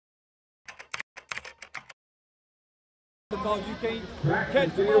because you can't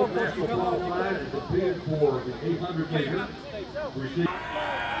catch the ball once you come off the line and compete for the 800 meter.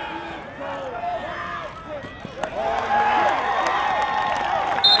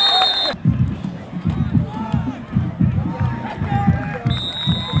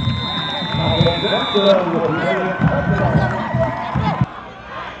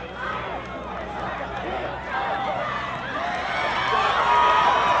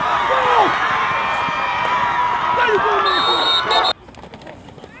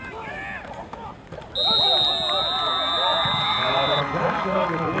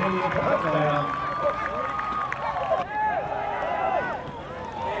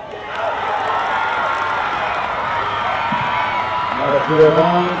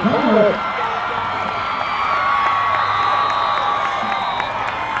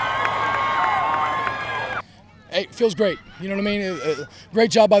 Hey, it feels great. You know what I mean?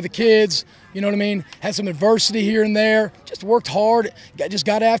 Great job by the kids. You know what I mean? Had some adversity here and there. Just worked hard. Just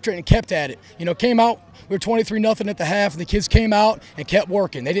got after it and kept at it. You know, came out. We were 23-0 at the half, and the kids came out and kept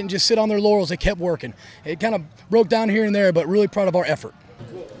working. They didn't just sit on their laurels. They kept working. It kind of broke down here and there, but really proud of our effort.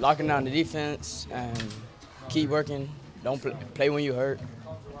 Locking down the defense and keep working. Don't play when you hurt,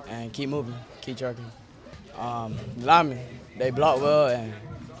 and keep moving, keep trucking. Linemen, they blocked well, and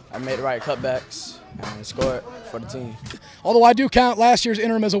I made the right cutbacks and scored for the team. Although I do count last year's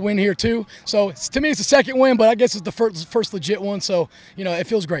interim as a win here too. So to me it's the second win, but I guess it's the first legit one. So, you know, it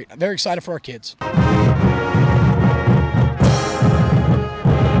feels great. I'm very excited for our kids.